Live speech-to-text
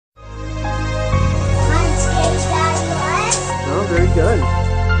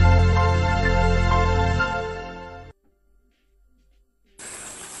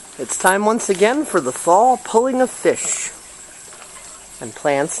time once again for the fall pulling of fish and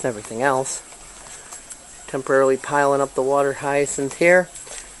plants and everything else. Temporarily piling up the water hyacinth here.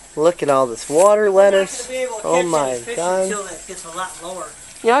 Look at all this water lettuce. Oh my God. Until it gets a lot lower.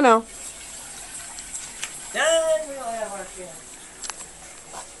 Yeah, I know. Then we'll have our fin.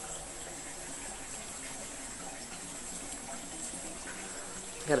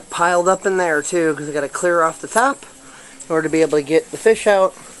 Got it piled up in there too because I got to clear off the top in order to be able to get the fish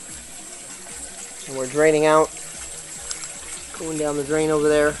out. And we're draining out, going down the drain over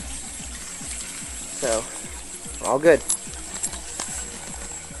there. So, all good.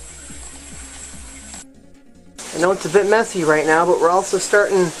 I know it's a bit messy right now, but we're also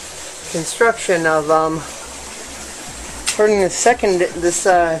starting construction of turning this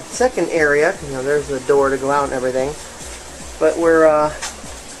second area. You know, there's the door to go out and everything. But we're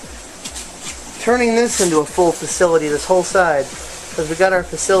turning this into a full facility, this whole side, because we got our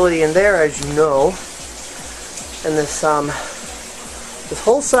facility in there, as you know, and this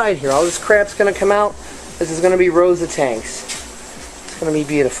whole side here, all this crap's going to come out. This is going to be rows of tanks. It's going to be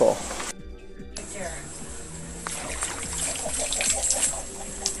beautiful.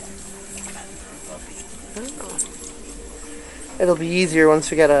 It'll be easier once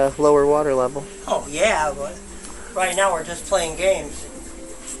we get a lower water level. Oh yeah, but right now we're just playing games.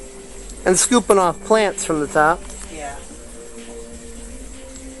 And scooping off plants from the top. Yeah.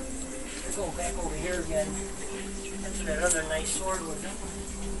 Go back over here again. That's what that other nice sword was.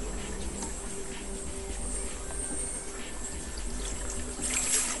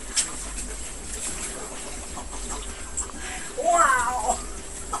 Wow!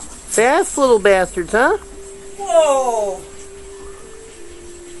 Fast little bastards, huh? Whoa!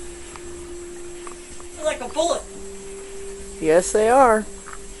 They're like a bullet. Yes, they are.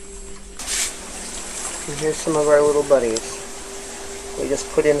 And here's some of our little buddies we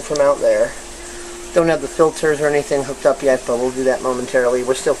just put in from out there. Don't have the filters or anything hooked up yet, but we'll do that momentarily.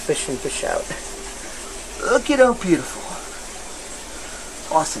 We're still fishing fish out. Look at how beautiful.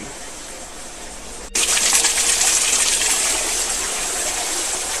 Awesome.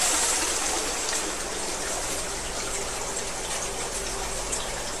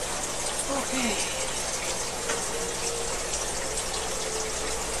 Okay.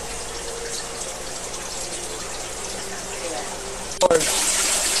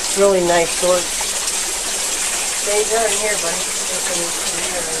 Really nice sword. Stay down here, buddy.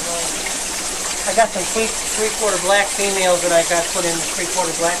 I got some three-quarter black females that I got put in the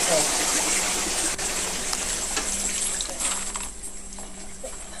three-quarter black tank.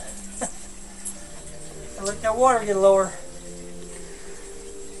 I let that water get lower.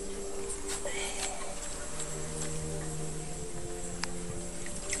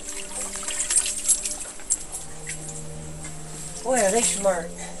 Boy, are they smart.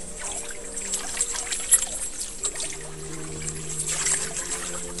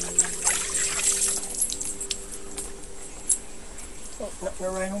 Oh, nothing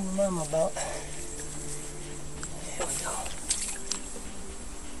to write home to Mama about. Here we go.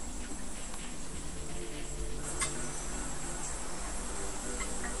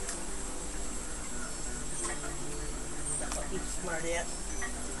 He's smart ass.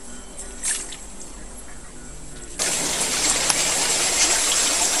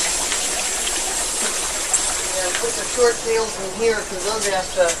 Put the short tails in here because those have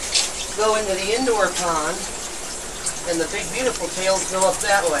to go into the indoor pond, and the big beautiful tails go up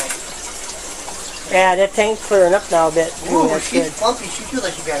that way. Yeah, that tank's clearing up now a bit. Ooh, That's she's good. plumpy. She feels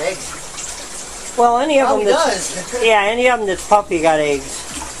like she got eggs. Well, any of them does. yeah, any of them that's puppy got eggs.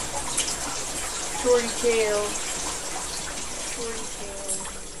 Shorty tail.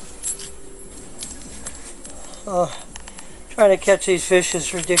 Oh, trying to catch these fish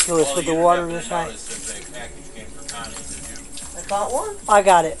is ridiculous with the water this high. I caught one. I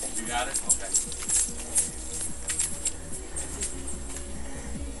got it. You got it? Okay.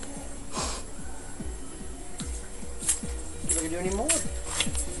 Are we gonna do any more?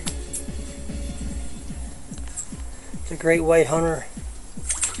 It's a great white hunter.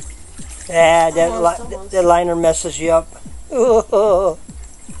 Yeah, that liner messes you up. Good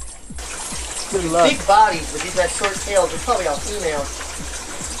luck. Big bodies, but these got short tails. They're probably all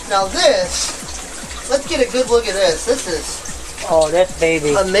females. Now this, let's get a good look at this. This is Oh, that's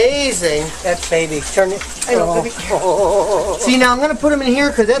baby. amazing. That's baby. Turn it. I know. Oh. See, now I'm going to put him in here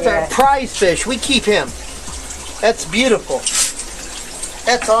because that's Yeah. our prize fish. We keep him. That's beautiful.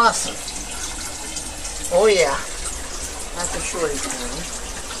 That's awesome. Oh, yeah. That's a shorty.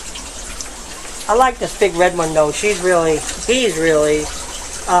 I like this big red one though. He's really,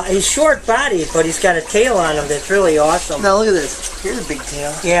 he's short bodied, but he's got a tail on him that's really awesome. Now look at this. Here's a big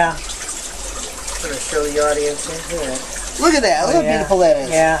tail. Yeah. I'm going to show the audience here. Look at that. Look how beautiful that is.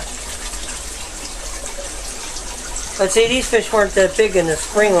 Yeah. But see, these fish weren't that big in the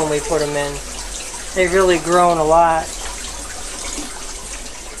spring when we put them in. They've really grown a lot.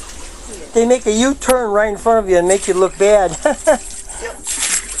 They make a U-turn right in front of you and make you look bad. Yep.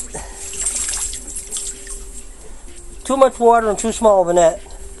 Too much water and too small of a net.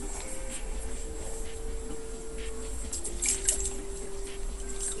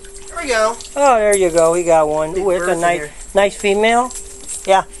 There we go. Oh, there you go. We got one Big with a nice female.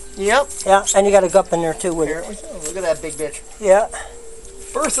 Yeah. Yep. Yeah, and you got a gup in there too with Here, it. oh, look at that big bitch. Yeah.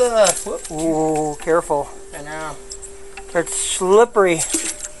 Bertha. Whoop. Ooh, careful. I know. It's slippery.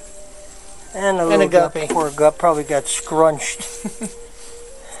 And a little guppy. Poor gup probably got scrunched.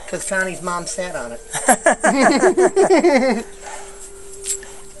 Because Connie's mom sat on it.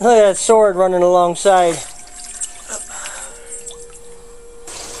 Look at that sword running alongside.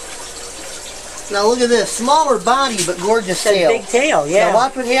 Now look at this. Smaller body, but gorgeous tail. Big tail, yeah. Now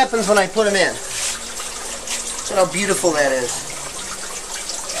watch what happens when I put them in. Look how beautiful that is.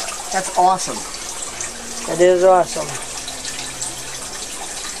 That's awesome. That is awesome.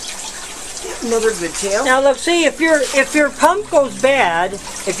 Another good tail. Now look, see, if your pump goes bad,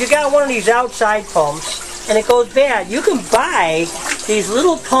 if you got one of these outside pumps and it goes bad, you can buy these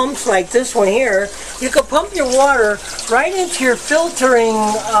little pumps like this one here. You can pump your water right into your filtering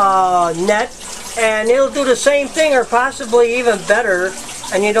net, and it'll do the same thing or possibly even better,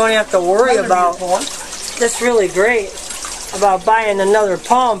 and you don't have to worry about. That's really great about buying another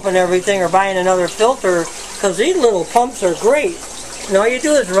pump and everything, or buying another filter, because these little pumps are great. And all you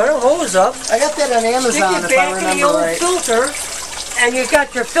do is run a hose up. I got that on Amazon, Stick it back in the old filter, and you've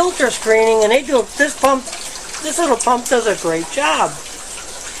got your filter screening, and they do this pump. This little pump does a great job.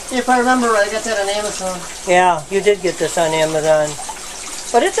 If I remember right, I got that on Amazon. Yeah, you did get this on Amazon,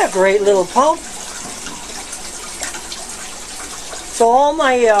 but it's a great little pump. So all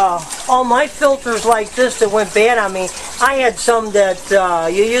my filters like this that went bad on me, I had some that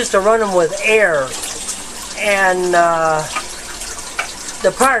you used to run them with air, and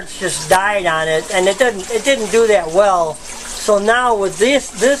the parts just died on it, and it didn't do that well. So now with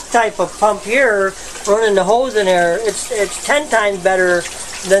this type of pump here, running the hose in there, it's 10 times better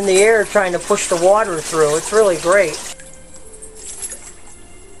than the air trying to push the water through. It's really great.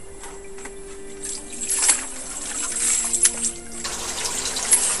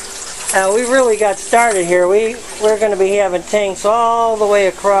 We really got started here. We're going to be having tanks all the way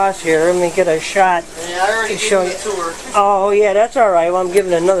across here. Let me get a shot. Yeah, I already gave you a tour. Oh yeah, that's all right. Well, I'm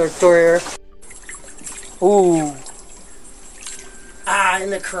giving another tour here. Ooh. Ah, in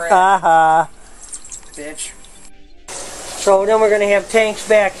the crap. Aha. Bitch. So then we're going to have tanks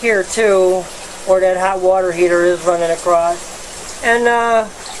back here too, where that hot water heater is running across. And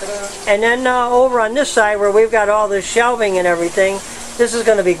then over on this side where we've got all this shelving and everything, this is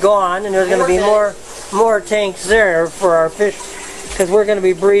going to be gone, and there's going to be more tanks there for our fish, because we're going to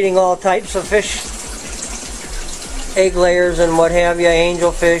be breeding all types of fish, egg layers and what have you,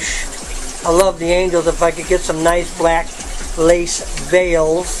 angelfish. I love the angels. If I could get some nice black lace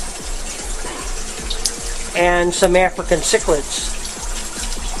veils and some African cichlids.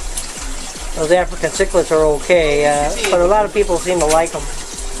 Those African cichlids are okay, but a lot of people seem to like them.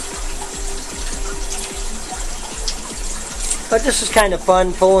 But this is kind of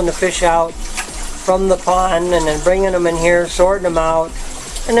fun, pulling the fish out from the pond and then bringing them in here, sorting them out.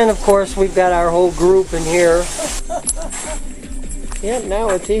 And then of course we've got our whole group in here. Yep,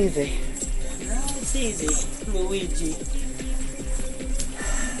 now it's easy. Now it's easy, Luigi.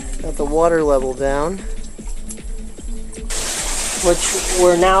 Got the water level down. Which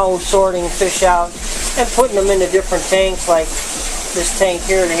we're now sorting fish out and putting them into different tanks, like this tank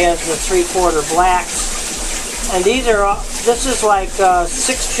here that has the 3/4 blacks. And these are, this is like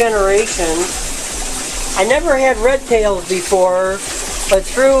 6th generation. I never had red tails before, but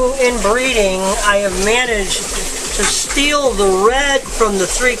through inbreeding, I have managed to steal the red from the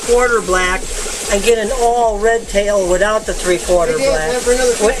 3/4 black and get an all red tail without the 3/4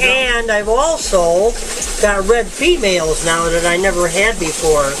 black. And I've also got red females now that I never had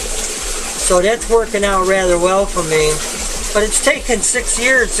before. So that's working out rather well for me. But it's taken 6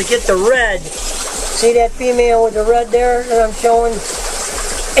 years to get the red. See that female with the red there that I'm showing?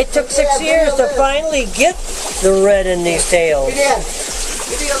 It took 6 years to finally get the red in these tails. Hey Dad,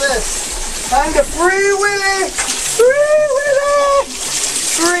 video this. Time to free Willy! Free Willy!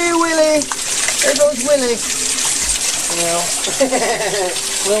 Free Willy! There goes Willy. You know,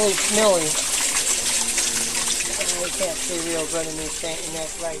 Willy Smilly. We can't see real good in these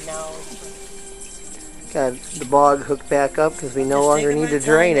tanks right now. Got the bog hooked back up because we no longer need to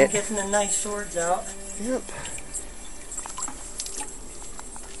drain it. Getting the nice swords out. Yep.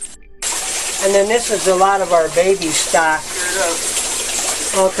 And then this is a lot of our baby stock.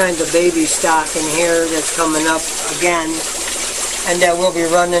 All kinds of baby stock in here that's coming up again. And that we'll be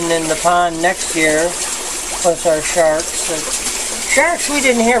running in the pond next year. Plus our sharks. And sharks we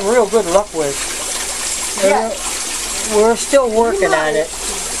didn't have real good luck with. Yeah. We're still working on it.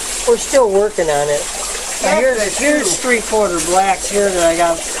 We're still working on it. Here's 3/4 blacks here that I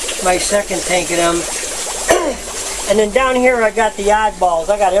got my second tank of them. And then down here I got the oddballs.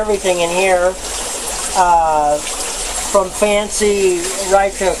 I got everything in here. From fancy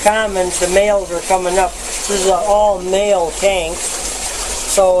right to commons, the males are coming up. This is an all male tank.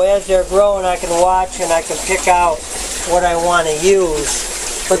 So as they're growing I can watch and I can pick out what I want to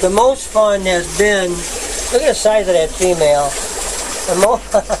use. But the most fun has been, look at the size of that female.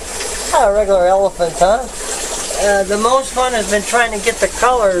 Not a regular elephant, huh? The most fun has been trying to get the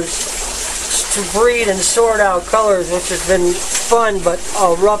colors to breed and sort out colors, which has been fun but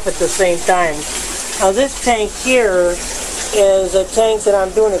rough at the same time. Now this tank here is a tank that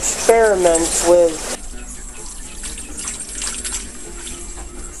I'm doing experiments with.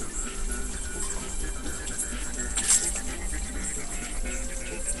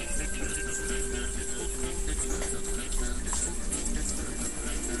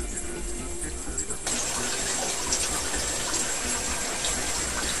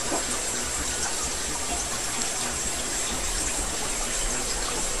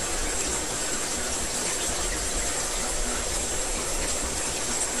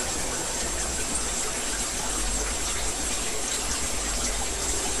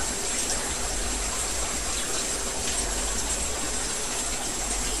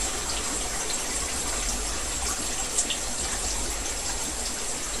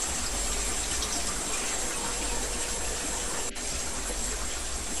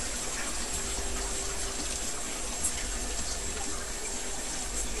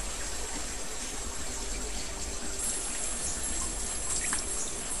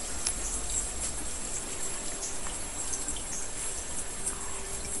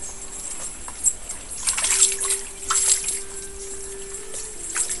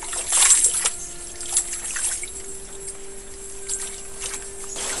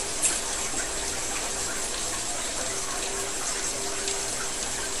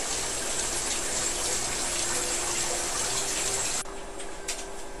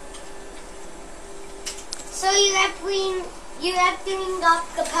 So you have cleaned up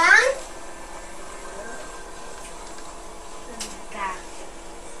the pond? Okay.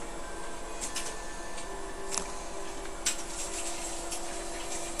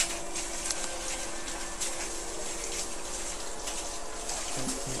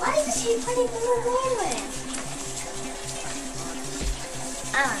 Why is she putting them away with?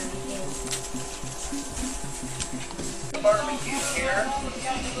 I don't know. Barbecue here,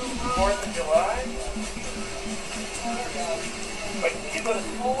 4th of July. But did you go to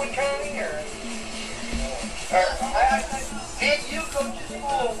school with Connie, or did you go to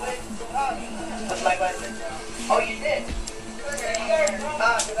school with Connie? That's my question. Oh, you did? Because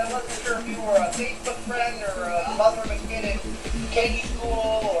I wasn't sure if you were a Facebook friend or a mother of a kid at Katie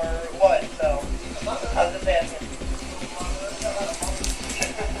school or what, so I was just asking.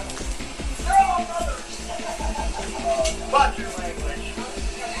 They're all mothers. Watch your language.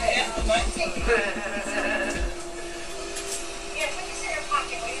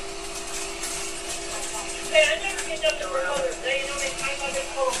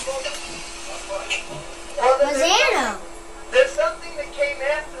 What's Anna? There's something that came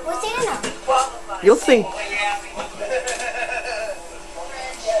after. What's Anna? You'll see.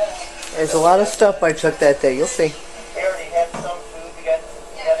 There's a lot of stuff I took that day. You'll see. We already had some food. We got some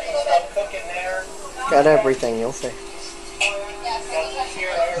stuff cooking there. Got everything. You'll see.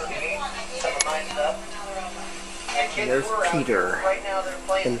 There's Peter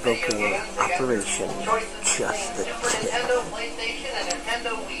invoking Operation Just the Tip. Nintendo, PlayStation, and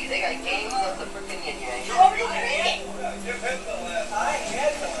Nintendo Wii. They got games of the freaking yin yang.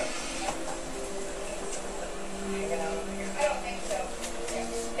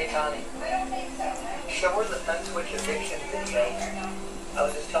 Hey Connie, show her the Fun Switch eviction video. I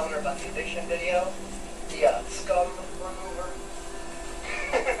was just telling her about the eviction video. The scum remover.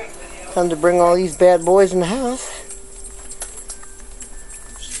 Time to bring all these bad boys in the house.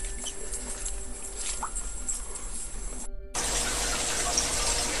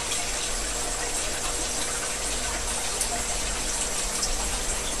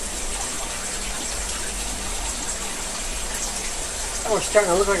 Oh, it's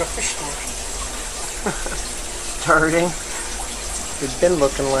starting to look like a fish tank. Starting. It's been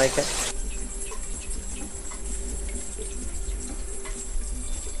looking like it.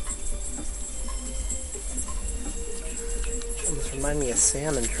 Almost remind me of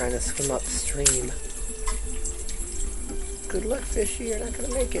salmon trying to swim upstream. Good luck, fishy. You're not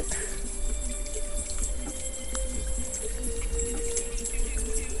gonna make it.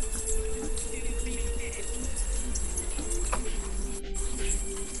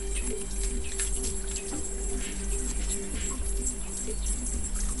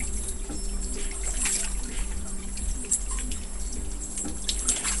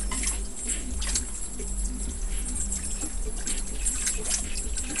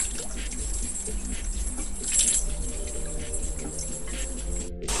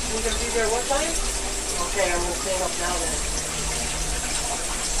 You gonna be there what time? Okay, I'm gonna clean up now then.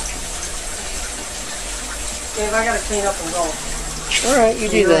 Dave, I gotta clean up and go. Alright, you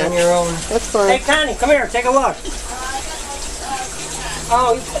do You're that. on your own. That's fine. Hey Connie, come here, take a look.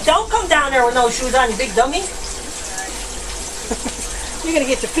 Oh, don't come down there with no shoes on, you big dummy. You're gonna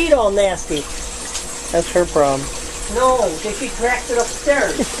get your feet all nasty. That's her problem. No, she cracked it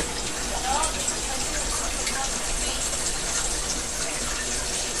upstairs.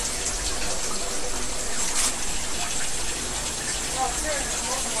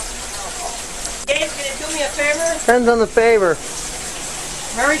 Dave, can you do me a favor? Depends on the favor.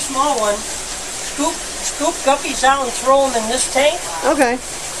 Very small one. Scoop guppies out and throw them in this tank. Okay.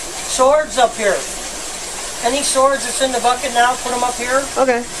 Swords up here. Any swords that's in the bucket now, put them up here.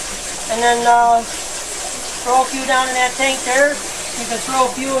 Okay. And then throw a few down in that tank there. You can throw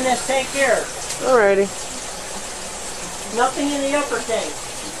a few in this tank here. Alrighty. Nothing in the upper tank.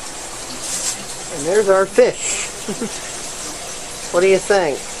 And there's our fish. What do you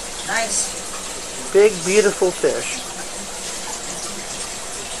think? Nice. Big, beautiful fish.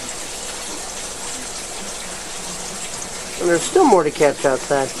 And there's still more to catch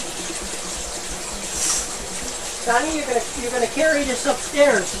outside. Sonny, you're gonna carry this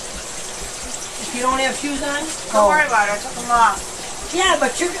upstairs. If you don't have shoes on. Don't worry about it. I took them off. Yeah,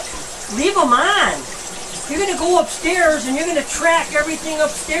 but leave them on. You're gonna go upstairs and you're gonna track everything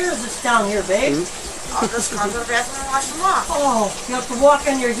upstairs that's down here, babe. I'll just come to the bathroom and wash them off. Oh, you have to walk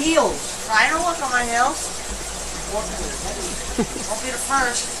on your heels. I don't walk on my heels. Won't be the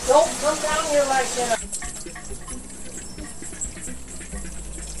first. Don't come down here like that.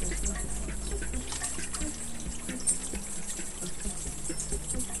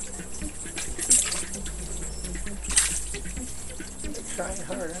 They're trying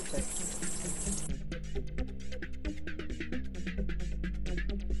hard, aren't they?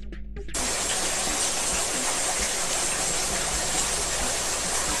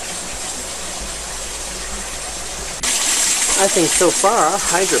 I think so far our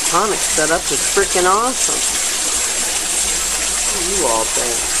hydroponic setup is freaking awesome. What do you all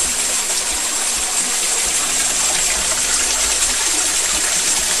think?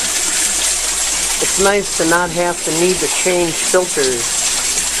 It's nice to not have to need to change filters.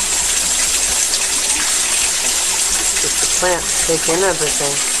 Just the plants take in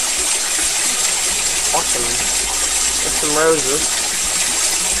everything. Awesome. There's some roses.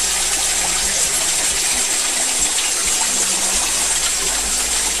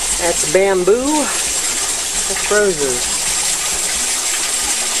 That's bamboo. That's roses.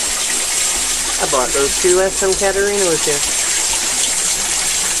 I bought those two last time Katerina was here.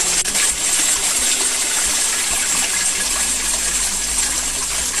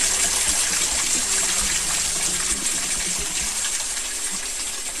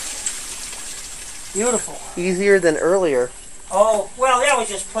 Beautiful. Easier than earlier, Oh, well, that was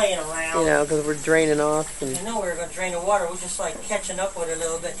just playing around. you know, because we're draining off. And I know we were going to drain the water. We're just like catching up with it a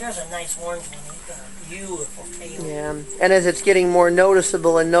little bit. There's a nice orange one. He's got a beautiful tail. yeah, and as it's getting more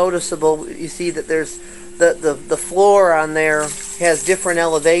noticeable and noticeable, you see that there's the floor on there has different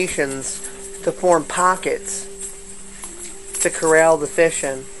elevations to form pockets to corral the fish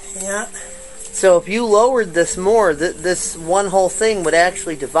in. Yeah. So if you lowered this more, this one whole thing would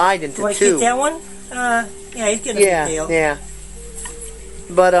actually divide into Do I two. keep that one? Yeah, he's getting a Yeah, big tail. yeah.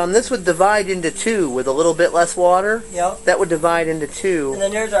 But this would divide into two with a little bit less water. Yep. That would divide into two. And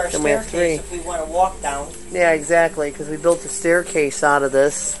then there's our Then we have staircase three. if we want to walk down. Yeah, exactly, because we built a staircase out of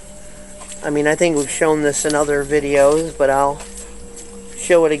this. I mean, I think we've shown this in other videos, but I'll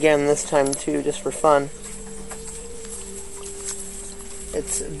show it again this time too, just for fun.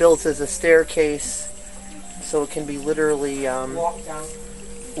 It's built as a staircase, so it can be literally Walk down.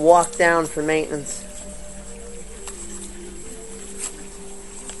 walked down for maintenance.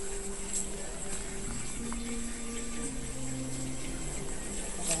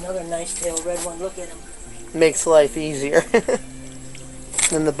 There's Another nice tail, red one. Look at him. Makes life easier.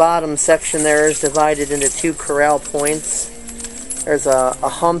 And the bottom section there is divided into 2 corral points. There's a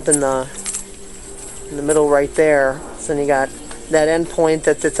hump in the middle right there. So then you got that end point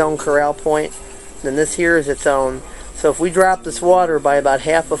that's its own corral point. Then this here is its own. So if we drop this water by about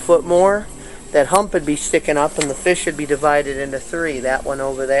half a foot more, that hump would be sticking up and the fish should be divided into 3. That one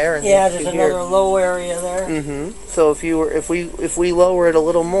over there. And yeah, there's another low area there. So if we lower it a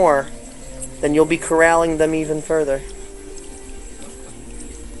little more, then you'll be corralling them even further.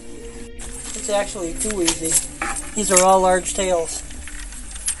 It's actually too easy. These are all large tails.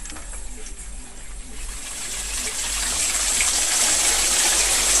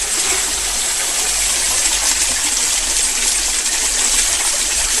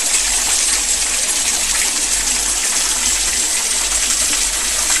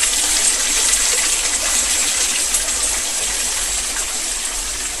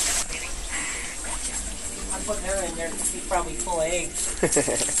 I'm putting her in there because she's probably full of eggs.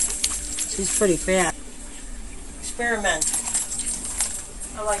 She's pretty fat. Experiment.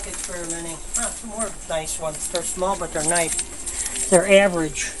 I like experimenting. Some more nice ones. They're small, but they're nice. They're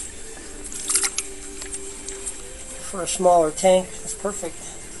average. For a smaller tank, it's perfect.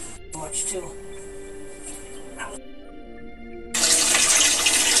 Much too.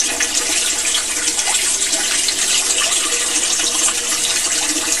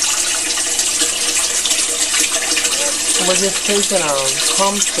 We're just taking a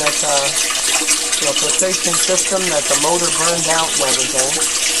pump that's a filtration system that the motor burned out and everything.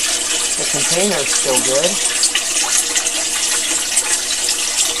 The container's still good.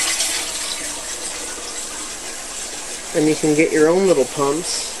 And you can get your own little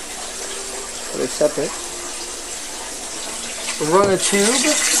pumps. They're separate. Run a tube,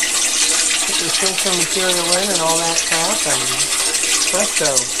 put your filter material in and all that crap, and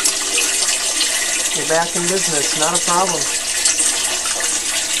presto. You're back in business, not a problem.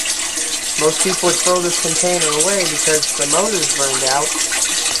 Most people would throw this container away because the motor's burned out.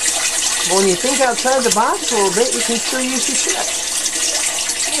 But when you think outside the box a little bit, you can sure use your shit.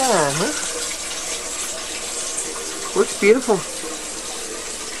 Yeah, huh? Looks beautiful.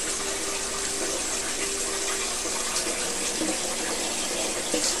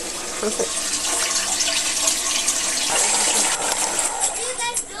 Perfect. What are you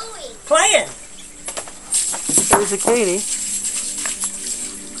guys doing? Playing! There's a Katie.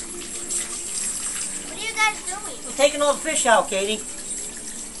 What are you guys doing? We're taking all the fish out, Katie.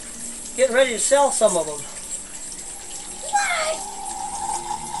 Getting ready to sell some of them. What?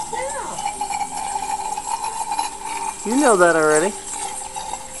 Yeah. You know that already.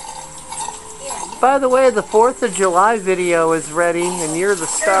 Yeah. By the way, the 4th of July video is ready, and you're the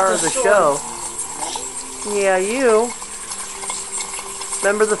star of the show. Yeah, you.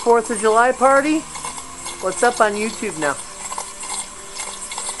 Remember the 4th of July party? What's up on YouTube now?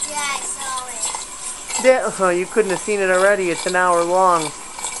 Yeah, I saw it. Oh, you couldn't have seen it already. It's an hour long.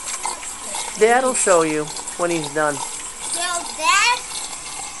 Dad'll show you when he's done. Yo, Dad?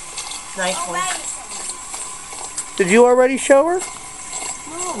 Nice one. Already. Did you already show her?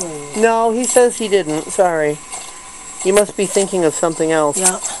 No. No, he says he didn't. Sorry. You must be thinking of something else.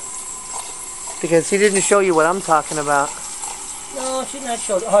 Yeah. Because he didn't show you what I'm talking about. No, she's not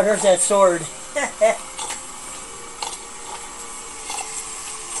showed. Oh, there's that sword. Rascal.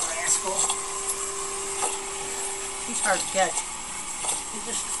 He's hard to catch. He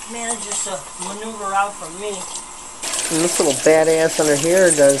just manages to maneuver out from me. And this little badass under here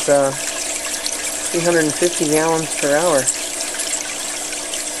does 350 gallons per hour.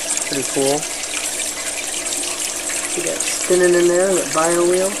 Pretty cool. See that spinning in there, that bio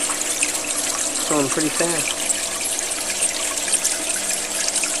wheel? It's going pretty fast.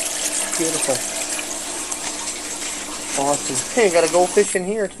 Beautiful. Awesome. Hey, you got a goldfish in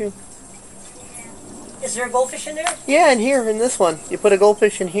here too. Is there a goldfish in there? Yeah, in here, in this one. You put a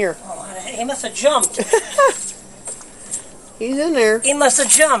goldfish in here. Oh, he must have jumped. He's in there. He must have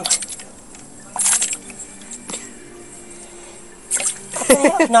jumped.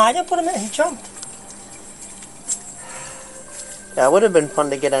 No, I didn't put him in. He jumped. That would have been fun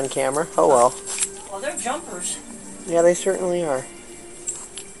to get on camera. Oh well. Well, they're jumpers. Yeah, they certainly are.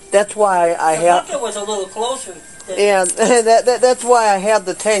 That's why I The have. bucket was a little closer. Yeah, that's why I have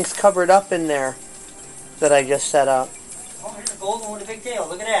the tanks covered up in there that I just set up. Oh, here's a golden one with a big tail.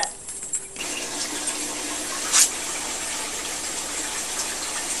 Look at that.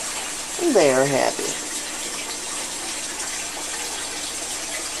 They are happy.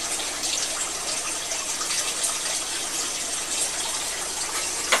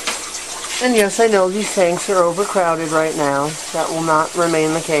 And yes, I know these tanks are overcrowded right now. That will not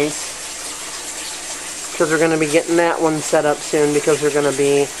remain the case. Because we're going to be getting that one set up soon, because we're going to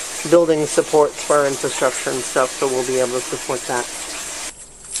be building supports for our infrastructure and stuff, so we'll be able to support that.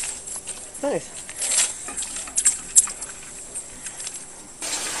 Nice.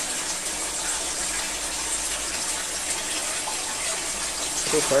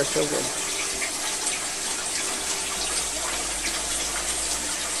 So far, so good.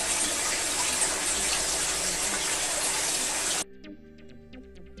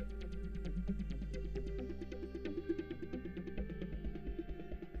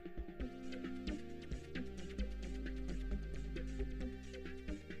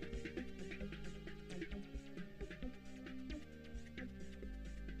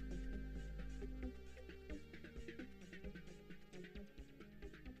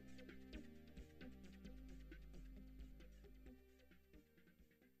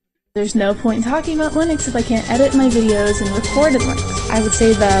 There's no point in talking about Linux if I can't edit my videos and record in Linux. I would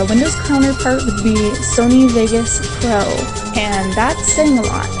say the Windows counterpart would be Sony Vegas Pro, and that's saying a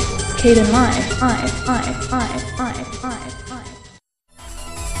lot. Caden Live.